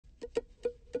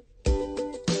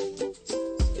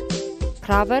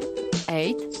Proverbs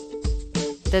 8.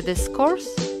 The Discourse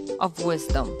of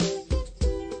Wisdom.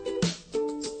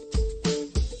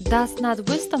 Does not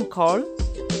wisdom call,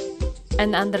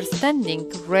 and understanding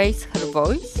raise her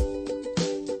voice?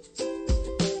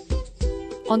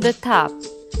 On the top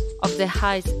of the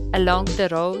heights along the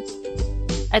road,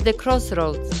 at the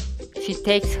crossroads, she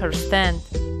takes her stand.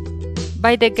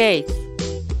 By the gates,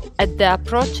 at the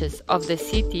approaches of the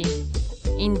city,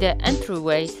 in the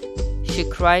entryways, she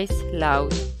cries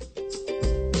loud.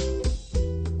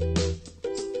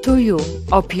 To you,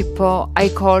 O people, I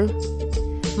call.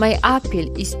 My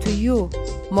appeal is to you,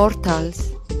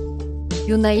 mortals.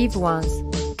 You naive ones,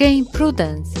 gain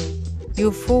prudence.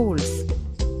 You fools,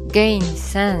 gain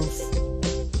sense.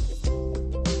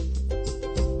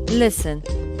 Listen,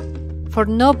 for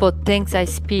noble things I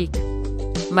speak.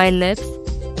 My lips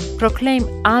proclaim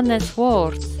honest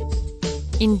words.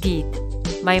 Indeed,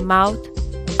 my mouth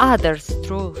utters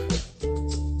truth,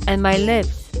 and my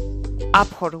lips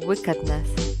abhor wickedness.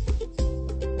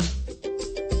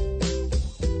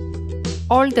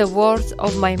 All the words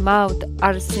of my mouth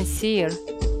are sincere,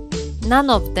 none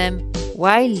of them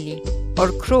wily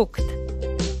or crooked.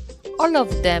 All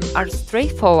of them are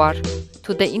straightforward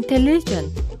to the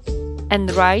intelligent,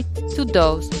 and right to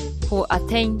those who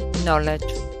attain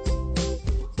knowledge.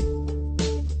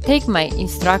 Take my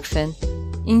instruction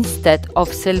instead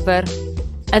of silver,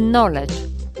 and knowledge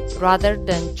rather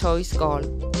than choice gold.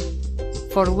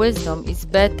 For wisdom is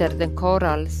better than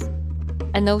corals,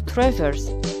 and no treasures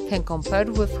can compare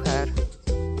with her.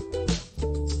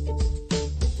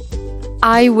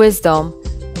 I, wisdom,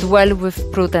 dwell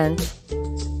with prudence,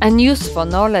 and useful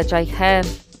knowledge I have.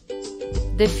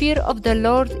 The fear of the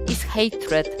Lord is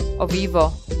hatred of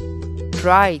evil,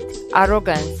 pride,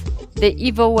 arrogance, the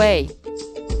evil way,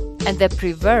 and the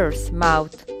perverse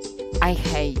mouth I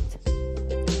hate.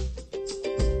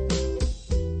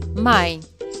 Mine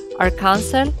are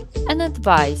counsel and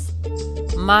advice.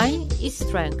 Mine is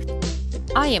strength.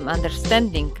 I am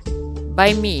understanding.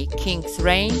 By me kings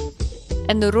reign,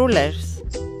 and rulers,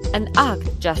 and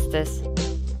act justice.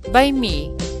 By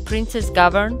me princes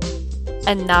govern,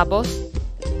 and nobles,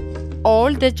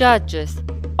 all the judges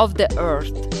of the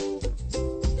earth.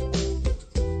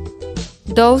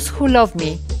 Those who love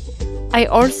me, I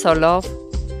also love,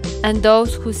 and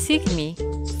those who seek me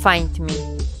find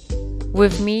me.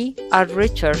 With me are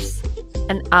riches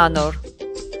and honor,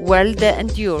 wealth that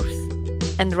endures,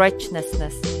 and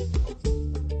righteousness.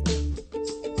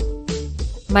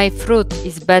 My fruit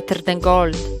is better than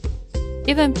gold,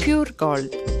 even pure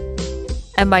gold,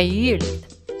 and my yield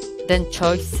than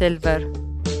choice silver.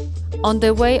 On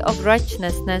the way of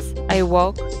righteousness I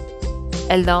walk,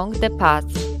 along the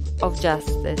paths of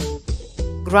justice,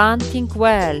 granting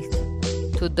wealth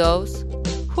to those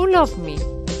who love me,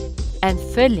 and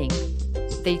filling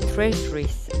their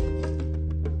treasuries.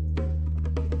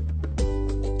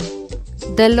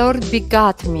 The Lord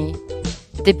begot me,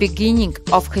 the beginning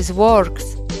of His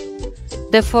works,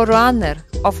 the forerunner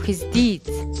of His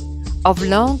deeds of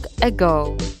long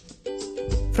ago.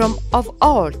 From of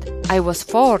old I was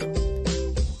formed,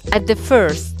 at the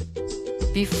first,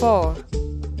 before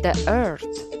the earth.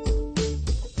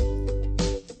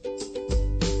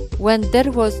 When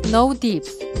there was no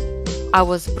deeps, I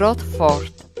was brought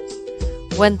forth.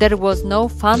 When there was no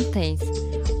fountains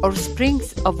or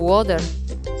springs of water,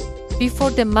 before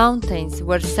the mountains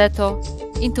were settled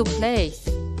into place,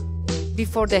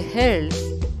 before the hills,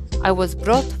 I was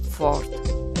brought forth.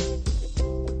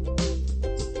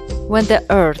 When the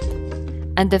earth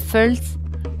and the fields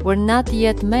were not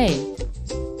yet made,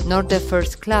 nor the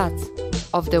first clods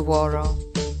of the world.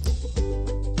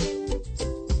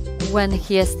 When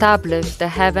He established the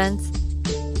heavens,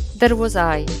 there was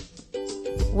I.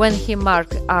 When He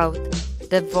marked out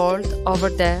the vault over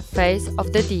the face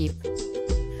of the deep,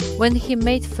 when He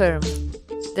made firm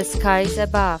the skies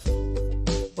above,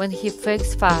 when He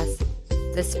fixed fast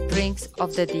the springs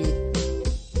of the deep,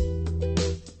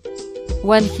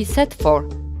 when He set forth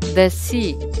the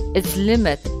sea its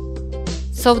limit,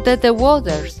 so that the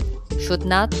waters should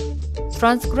not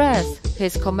transgress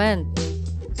His command,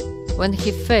 when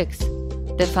He fixed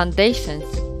the foundations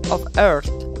of earth.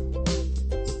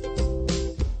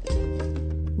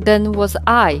 Then was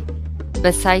I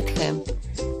beside Him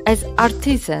as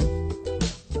artisan.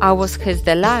 I was His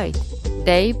delight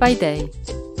day by day,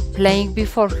 playing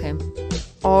before Him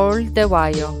all the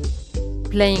while,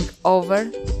 playing over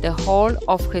the whole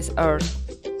of His earth,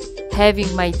 having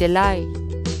my delight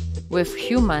with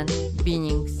human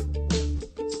beings.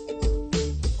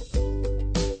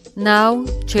 Now,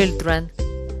 children,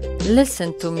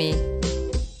 listen to me.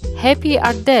 Happy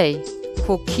are they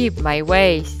who keep my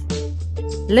ways,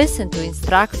 Listen to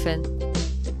instruction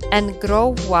and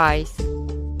grow wise.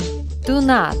 Do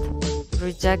not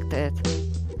reject it.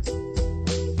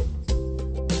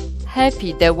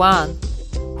 Happy the one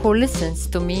who listens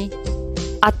to me,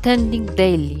 attending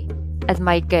daily at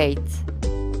my gates,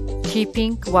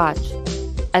 keeping watch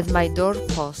at my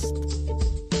doorpost.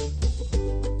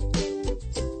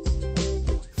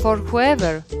 For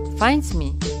whoever finds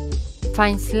me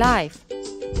finds life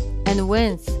and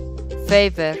wins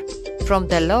favor from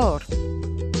the Lord,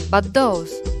 but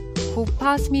those who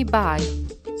pass me by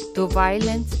do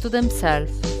violence to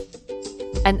themselves,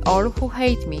 and all who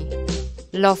hate me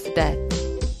love death.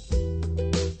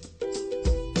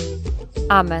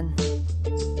 Amen.